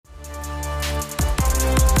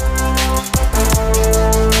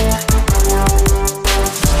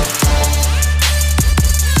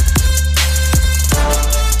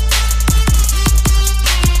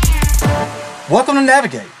Welcome to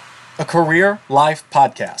Navigate, a career life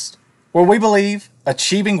podcast, where we believe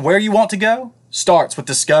achieving where you want to go starts with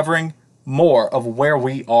discovering more of where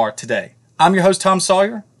we are today. I'm your host, Tom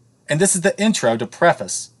Sawyer, and this is the intro to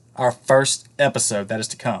preface our first episode that is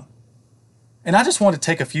to come. And I just want to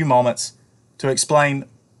take a few moments to explain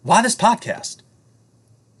why this podcast.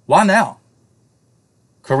 Why now?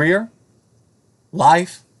 Career,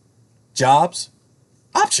 life, jobs,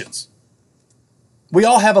 options. We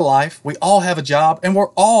all have a life, we all have a job, and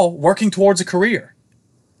we're all working towards a career.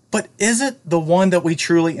 But is it the one that we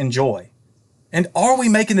truly enjoy? And are we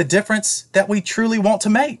making the difference that we truly want to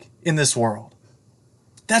make in this world?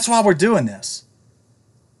 That's why we're doing this.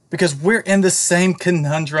 Because we're in the same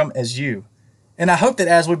conundrum as you. And I hope that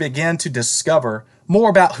as we begin to discover more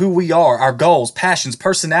about who we are, our goals, passions,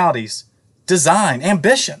 personalities, design,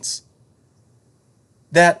 ambitions,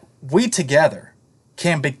 that we together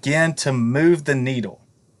can begin to move the needle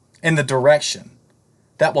in the direction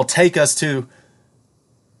that will take us to,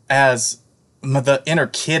 as the inner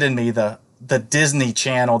kid in me, the Disney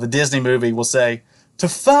Channel, the Disney movie will say, to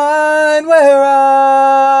find where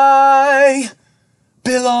I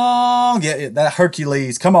belong. Yeah, that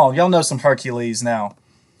Hercules. Come on, y'all know some Hercules now.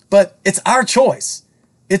 But it's our choice.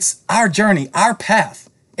 It's our journey, our path,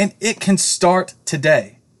 and it can start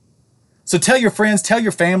today. So tell your friends, tell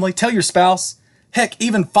your family, tell your spouse. Heck,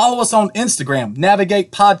 even follow us on Instagram,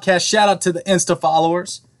 Navigate Podcast. Shout out to the Insta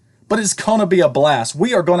followers. But it's going to be a blast.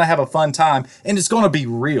 We are going to have a fun time, and it's going to be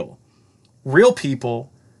real. Real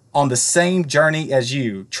people on the same journey as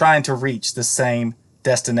you, trying to reach the same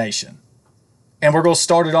destination. And we're going to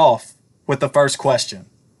start it off with the first question.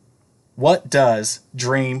 What does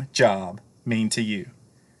dream job mean to you?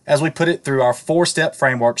 As we put it through our 4-step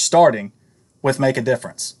framework, starting with make a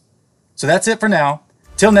difference. So that's it for now.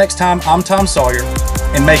 Till next time, I'm Tom Sawyer,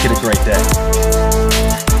 and make it a great day.